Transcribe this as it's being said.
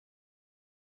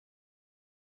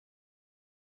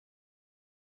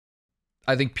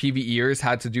I think PvEers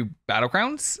had to do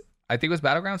Battlegrounds. I think it was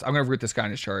Battlegrounds. I'm gonna root this guy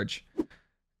in his charge.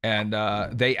 And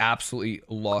they absolutely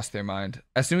lost their mind.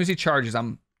 As soon as he charges,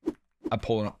 I'm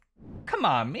pulling up. Come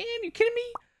on, man. You kidding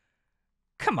me?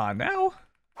 Come on now.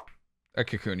 I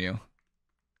cocoon you.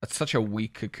 That's such a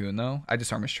weak cocoon, though. I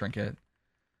disarm his trinket.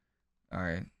 All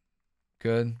right.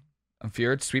 Good. I'm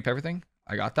feared. Sweep everything.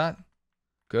 I got that.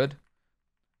 Good.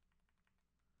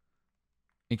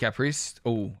 Incap priest.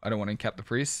 Oh, I don't want to incap the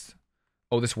priest.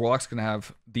 Oh, this warlock's going to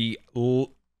have the... Because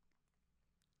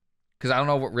I don't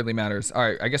know what really matters. All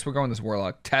right, I guess we're going this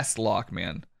warlock. Test lock,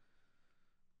 man.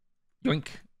 Yoink.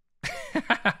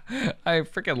 I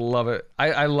freaking love it.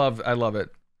 I love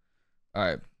it. All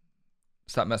right.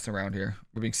 Stop messing around here.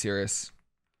 We're being serious.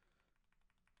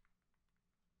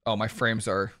 Oh, my frames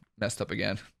are messed up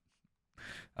again.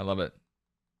 I love it.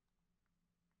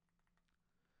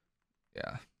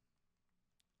 Yeah.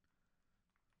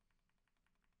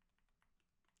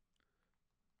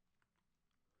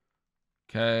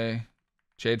 Okay.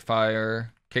 Jade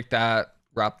Fire. Kick that.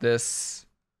 Wrap this.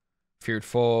 Feared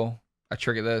Full. I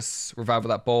trigger this. Revival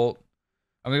that bolt.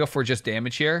 I'm gonna go for just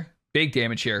damage here. Big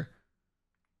damage here.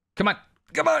 Come on.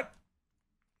 Come on.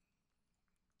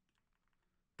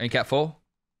 Incap full.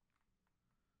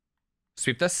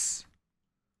 Sweep this.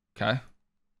 Okay.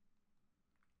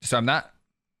 Disarm that.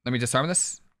 Let me disarm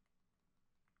this.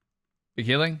 Big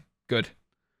healing. Good.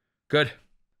 Good.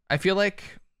 I feel like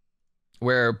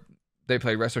where they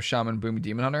play Resto Shaman, Boomy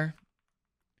Demon Hunter,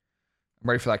 I'm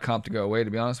ready for that comp to go away,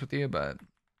 to be honest with you, but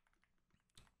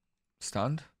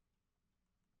stunned.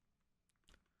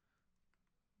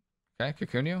 Okay,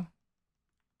 cocoon you.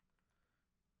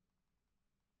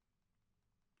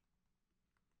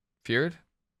 Feared.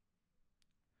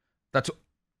 That's...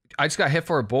 I just got hit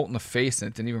for a bolt in the face and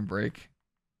it didn't even break.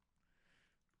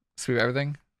 Sweep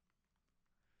everything.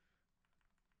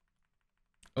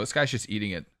 Oh, this guy's just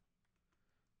eating it.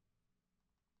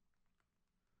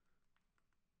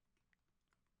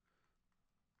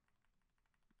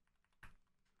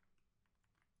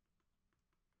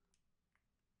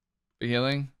 Big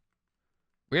healing.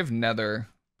 We have Nether,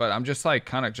 but I'm just like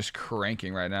kind of just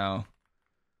cranking right now.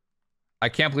 I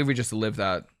can't believe we just lived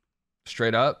that.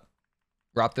 Straight up.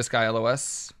 Drop this guy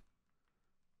LOS.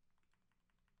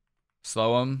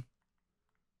 Slow him.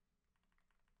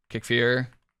 Kick fear.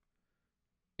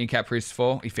 Incap priest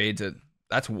full. He fades it.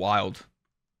 That's wild.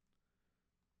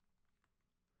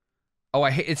 Oh,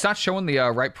 I hate it's not showing the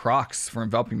right procs for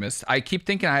Enveloping Mist. I keep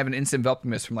thinking I have an instant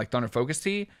Enveloping Mist from like Thunder Focus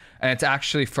Tea, and it's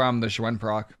actually from the Zhuan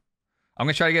proc. I'm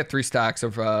gonna try to get 3 stacks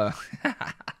of I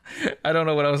don't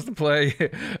know what else to play.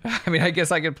 I mean, I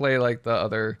guess I could play like the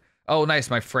other. Oh, nice.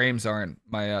 My frames aren't.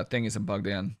 My thing isn't bugged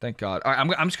in. Thank God. All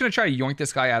right, I'm just gonna try to yoink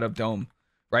this guy out of dome.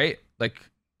 Right? Like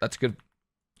that's good.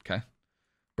 Okay.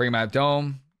 Bring him out of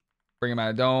dome. Bring him out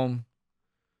of dome.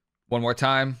 One more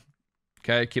time.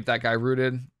 Okay. Keep that guy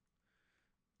rooted.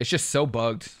 It's just so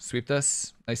bugged. Sweep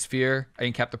this. Nice fear. I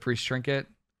didn't cap the priest trinket.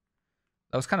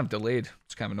 That was kind of delayed.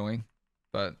 It's kind of annoying.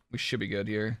 But we should be good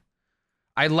here.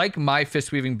 I like my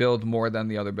fist weaving build more than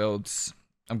the other builds.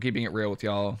 I'm keeping it real with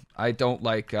y'all. I don't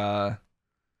like oh,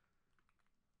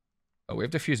 we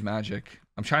have diffuse magic.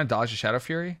 I'm trying to dodge the Shadow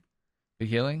Fury. Big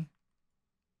healing.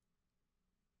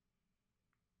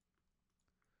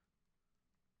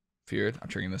 Feared. I'm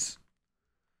triggering this.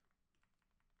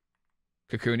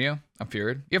 Cocoon you. I'm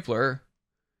feared. You have blur.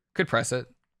 Could press it.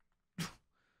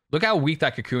 Look how weak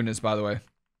that cocoon is, by the way.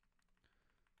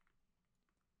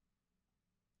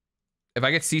 If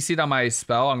I get CC'd on my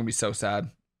spell, I'm gonna be so sad.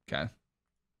 Okay.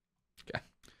 Okay.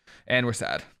 And we're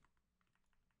sad.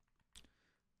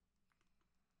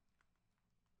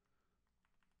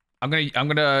 I'm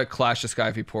gonna clash this guy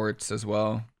if he ports as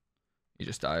well. He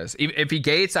just dies. If he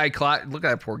gates, I clash. Look at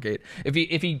that poor gate. If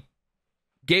he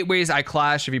gateways, I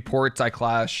clash. If he ports, I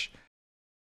clash.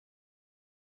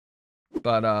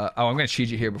 But oh, I'm gonna cheat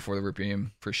you here before the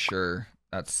Repeam for sure.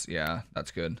 That's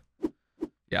that's good.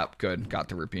 Yep, good. Got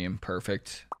the Repeam.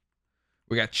 Perfect.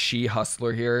 We got Chi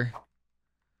Hustler here.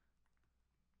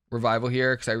 Revival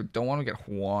here, because I don't want to get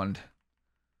wand.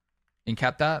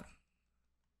 Incap that.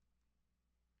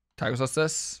 Tigers, what's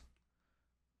this?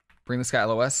 Bring this guy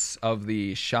LOS of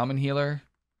the Shaman Healer.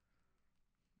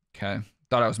 Okay.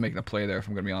 Thought I was making a play there, if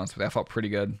I'm going to be honest with you. I felt pretty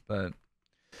good, but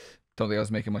don't think I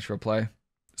was making much of a play.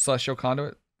 Celestial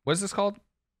Conduit. What is this called?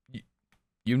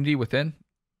 Unity Within?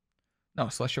 No,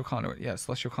 Celestial Conduit. Yeah,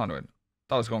 Celestial Conduit.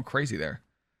 Thought I was going crazy there.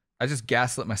 I just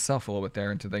gaslit myself a little bit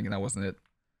there into thinking that wasn't it.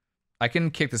 I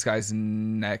can kick this guy's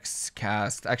next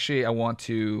cast. Actually, I want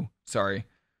to... Sorry.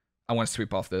 I want to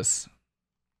sweep off this.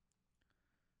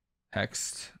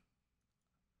 Hexed.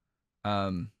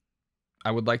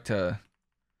 I would like to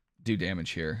do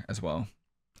damage here as well.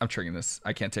 I'm triggering this.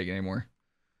 I can't take it anymore.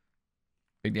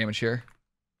 Big damage here.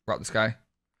 Brought this guy.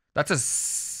 That's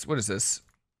a... What is this?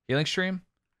 Healing stream?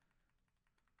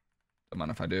 Don't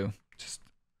mind if I do. Just...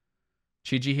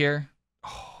 Chi-Ji here.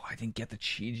 Oh, I didn't get the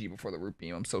Chi-Ji before the root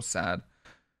beam. I'm so sad.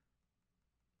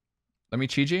 Let me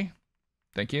Chi-Ji.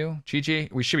 Thank you. Chi-Ji.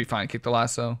 We should be fine. Kick the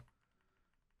lasso.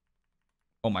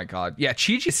 Oh my god. Yeah,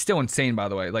 Chi-Ji is still insane, by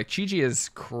the way. Like, Chi-Ji is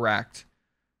cracked.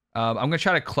 I'm going to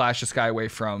try to clash this guy away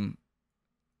from...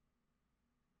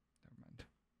 Never mind.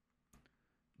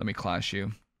 Let me clash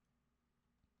you.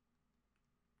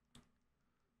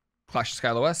 Clash this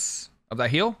guy LOS. Of that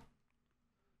heal.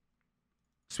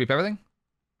 Sweep everything.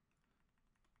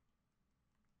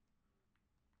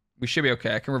 We should be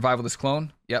okay. I can revival this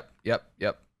clone. Yep.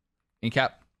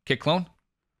 Incap. Kick clone.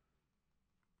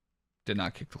 Did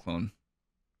not kick the clone.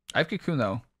 I have Cocoon,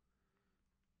 though.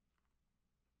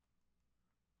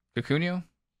 Cocoon you?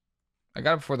 I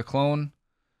got it before the clone.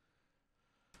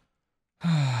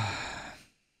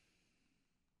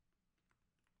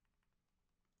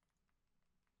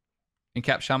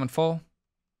 Incap Shaman full.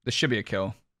 This should be a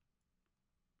kill.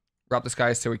 Drop this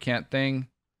guy so we can't thing.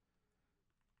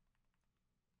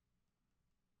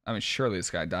 I mean, surely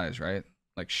this guy dies, right?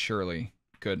 Like, surely.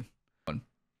 Good.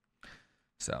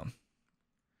 So,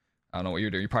 I don't know what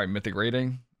you're doing. You're probably mythic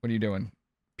rating. What are you doing?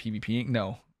 PvPing?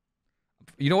 No.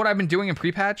 You know what I've been doing in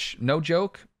pre-patch? No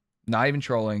joke. Not even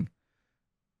trolling.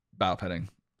 Battle petting.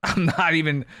 I'm not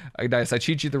even... I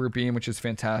cheat you the root beam, which is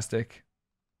fantastic.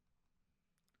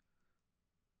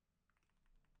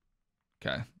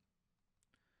 Okay.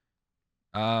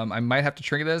 I might have to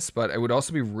trigger this, but it would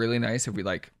also be really nice if we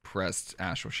like pressed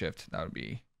Astral Shift. That would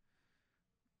be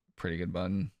a pretty good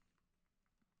button.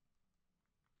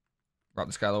 Drop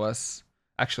the Skylos.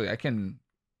 Actually, I can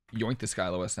yoink the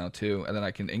Skylos now too, and then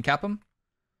I can incap him.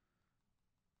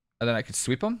 And then I can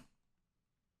sweep him.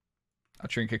 I'll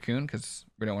trigger Cocoon because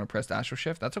we don't want to press the Astral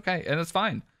Shift. That's okay, and it's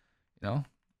fine. You know,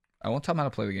 I won't tell him how to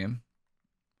play the game.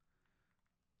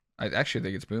 I actually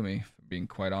think it's boomy, being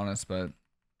quite honest, but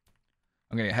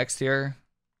I'm gonna get hexed here.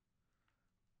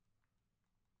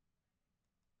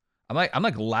 I'm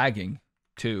like lagging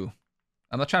too.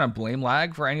 I'm not trying to blame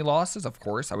lag for any losses, of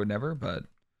course. I would never, but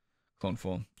clone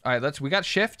full. All right, we got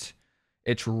shift.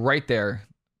 It's right there.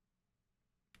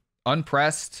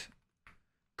 Unpressed.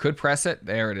 Could press it.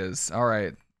 There it is. All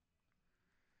right.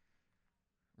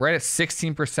 Right at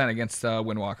 16% against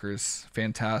Windwalkers.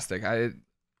 Fantastic.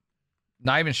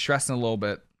 Not even stressing a little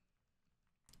bit.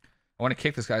 I want to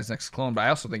kick this guy's next clone, but I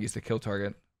also think he's the kill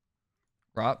target.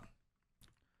 Rob.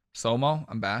 Somo.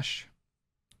 I'm Bash.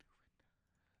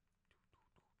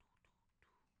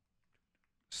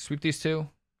 Sweep these two.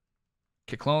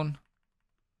 Kick clone.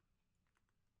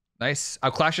 Nice.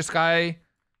 I'll clash this guy.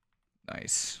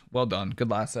 Nice. Well done. Good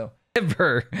lasso.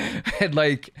 And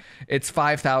like, it's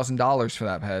 $5,000 for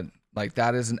that pet. Like,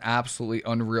 that is an absolutely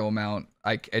unreal amount.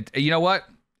 Like, you know what?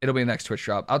 It'll be the next Twitch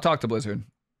drop. I'll talk to Blizzard.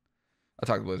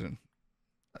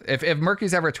 If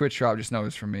Murky's ever a Twitch drop, just know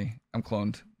it's from me. I'm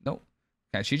cloned. Nope.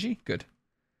 Can I Chi-Ji? Good.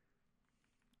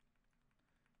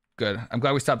 Good. I'm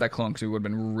glad we stopped that clone because we would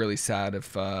have been really sad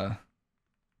if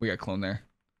we got cloned there.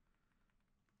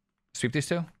 Sweep these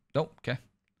two? Nope. Okay.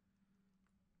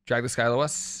 Drag the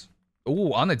Skylos.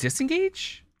 Ooh, on the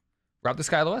disengage? Drop the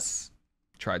Skylos?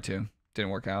 Tried to. Didn't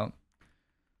work out.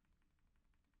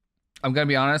 I'm going to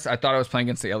be honest. I thought I was playing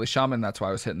against the Ellie Shaman. That's why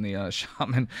I was hitting the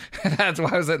Shaman. That's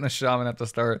why I was hitting the Shaman at the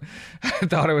start. I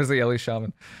thought it was the Ellie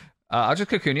Shaman. I'll just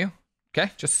Cocoon you.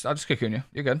 Okay? I'll just Cocoon you.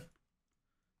 You're good.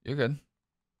 You're good.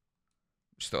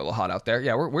 Just throw a little hot out there.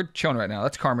 Yeah, we're chilling right now.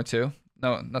 That's Karma too.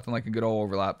 No, nothing like a good old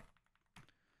overlap.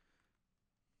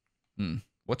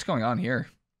 What's going on here?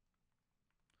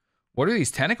 What are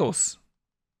these tentacles?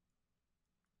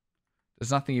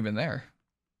 There's nothing even there.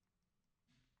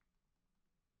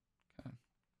 Okay.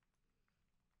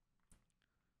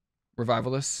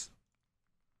 Revival this.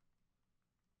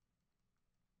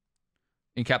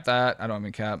 Incap that. I don't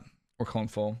have incap. We're clone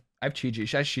full. I have Chi-Ji.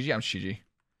 Should I Chi-Ji? I'm Chi-Ji.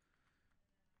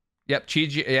 Yep,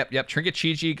 Chi-Ji. Yep. Trinket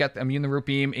Chi-Ji. Got the immune the root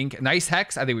beam. Nice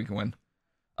hex. I think we can win.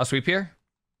 I'll sweep here.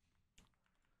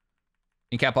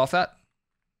 Incap off that.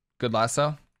 Good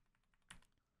lasso.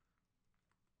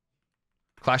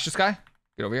 Clash this guy.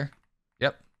 Get over here.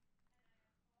 Yep.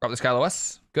 Drop this guy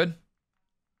LOS. Good.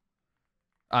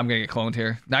 I'm going to get cloned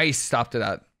here. Nice. Stop to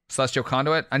that. Celestial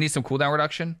Conduit. I need some cooldown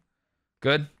reduction.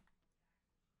 Good.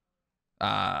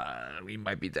 We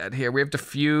might be dead here. We have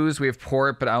Diffuse. We have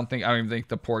Port, but I don't even think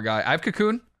the poor guy. I have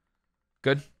Cocoon.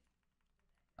 Good.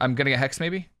 I'm going to get Hex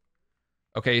maybe.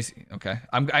 Okay. Okay.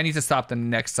 I need to stop the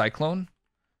next Cyclone.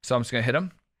 So I'm just gonna hit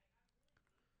him.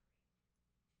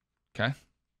 Okay.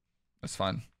 That's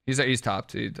fine. He's top,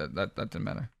 dude. That didn't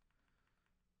matter.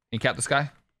 You cap this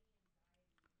guy.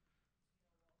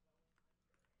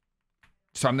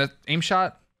 So I'm the aim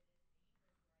shot.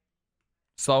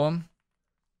 Slow him.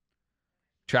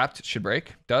 Trapped. Should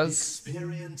break. Does.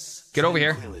 Get over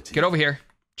here. Get over here.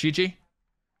 GG.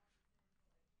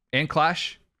 And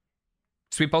clash.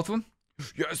 Sweep both of them.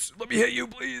 Yes. Let me hit you,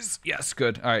 please. Yes.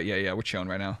 Good. All right. Yeah. We're chilling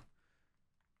right now.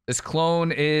 This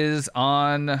clone is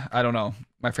on. I don't know.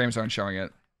 My frames aren't showing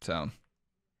it. So.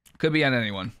 Could be on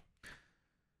anyone.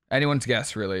 Anyone's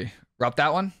guess, really. Drop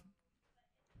that one.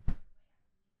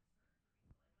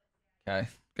 Okay.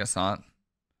 Guess not.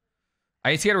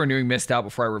 I need to get a renewing mist out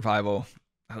before I revival.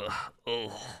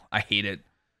 Ugh. I hate it.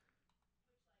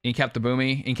 Incap the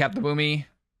boomy. Incap the boomy.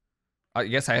 I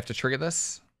guess I have to trigger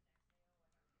this.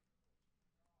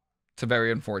 It's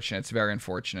very unfortunate. It's very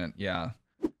unfortunate. Yeah.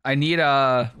 I need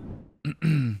I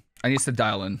need to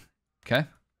dial in. Okay?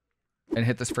 And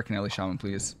hit this freaking Ellie Shaman,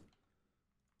 please.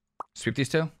 Sweep these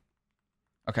two.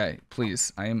 Okay,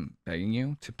 please. I am begging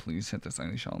you to please hit this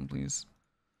Ellie Shaman, please.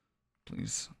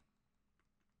 Please.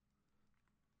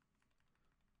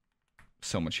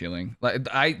 So much healing. Like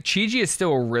Chi-Ji is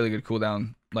still a really good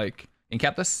cooldown. Like,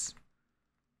 incap this.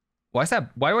 Why is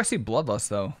that? Why do I see Bloodlust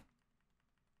though?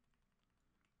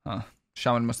 Huh.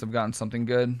 Shaman must have gotten something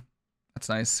good. That's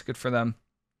nice. Good for them.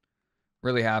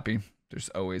 Really happy. There's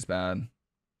always bad.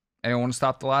 Anyone want to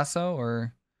stop the lasso,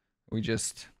 or we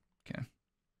just okay?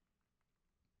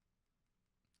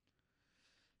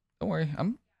 Don't worry.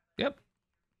 Yep.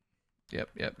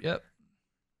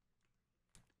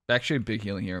 Actually, big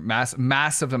healing here.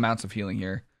 Massive amounts of healing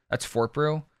here. That's Fort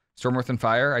Brew. Stormworth and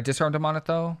Fire. I disarmed him on it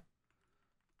though.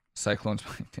 Cyclone's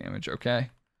damage. Okay.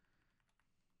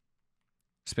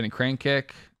 Spinning Crane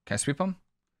Kick. Can I sweep him?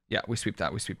 Yeah, we sweep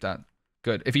that. We sweep that.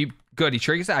 Good. If he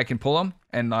triggers that, I can pull him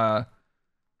and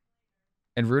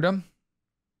root him.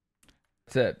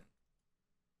 That's it.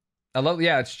 I love.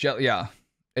 Yeah, it's jelly. Yeah,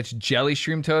 it's Jelly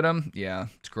Stream Totem. Yeah,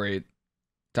 it's great.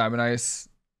 Diamond Ice.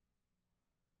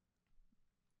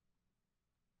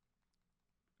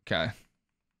 Okay.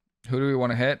 Who do we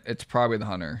want to hit? It's probably the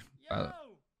Hunter.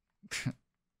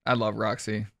 I love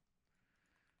Roxy.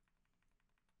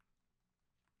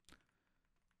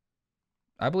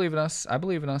 I believe in us. I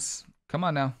believe in us. Come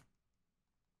on now.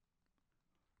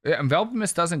 Yeah, Enveloping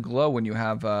Mist doesn't glow when you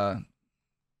have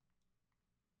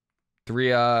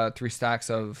three stacks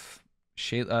of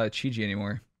Chi-Ji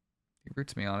anymore. He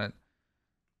roots me on it.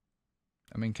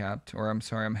 I'm incapped, or I'm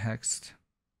sorry, I'm hexed.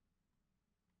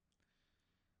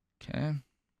 Okay.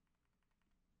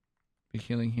 Big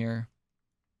healing here.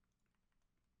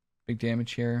 Big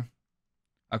damage here.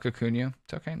 I'll cocoon you.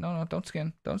 It's okay. No, don't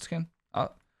skin. Don't skin.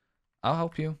 I'll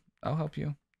help you. I'll help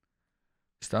you.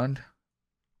 Stunned. Is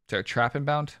there a trap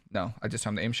inbound? No, I just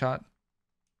found the aim shot.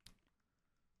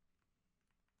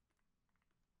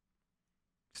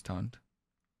 Stunned.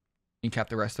 Incap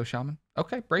the resto shaman.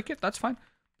 Okay, break it. That's fine.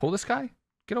 Pull this guy.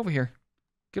 Get over here.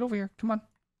 Get over here. Come on.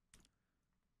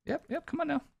 Yep. Come on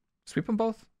now. Sweep them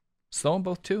both. Slow them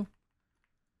both too.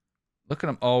 Look at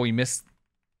him. Oh, he missed.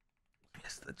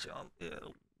 Missed the jump.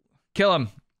 Ew. Kill him.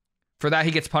 For that,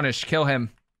 he gets punished. Kill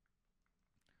him.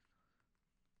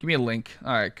 Give me a link.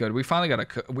 All right, good. We finally got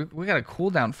a we got a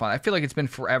cooldown. I feel like it's been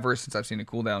forever since I've seen a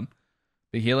cooldown.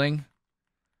 Big healing.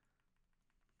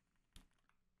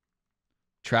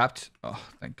 Trapped. Oh,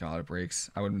 thank God it breaks.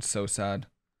 I would have been so sad.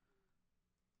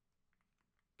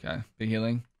 Okay, big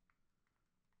healing.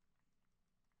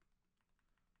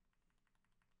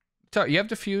 So you have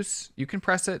diffuse. You can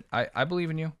press it. I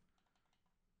believe in you.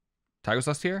 Tiger's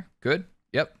Lust here. Good.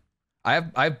 Yep. I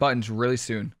have buttons really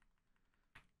soon.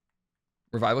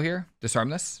 Revival here. Disarm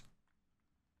this.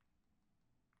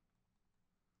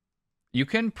 You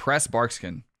can press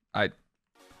Barkskin. I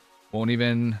won't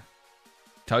even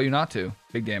tell you not to.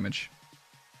 Big damage.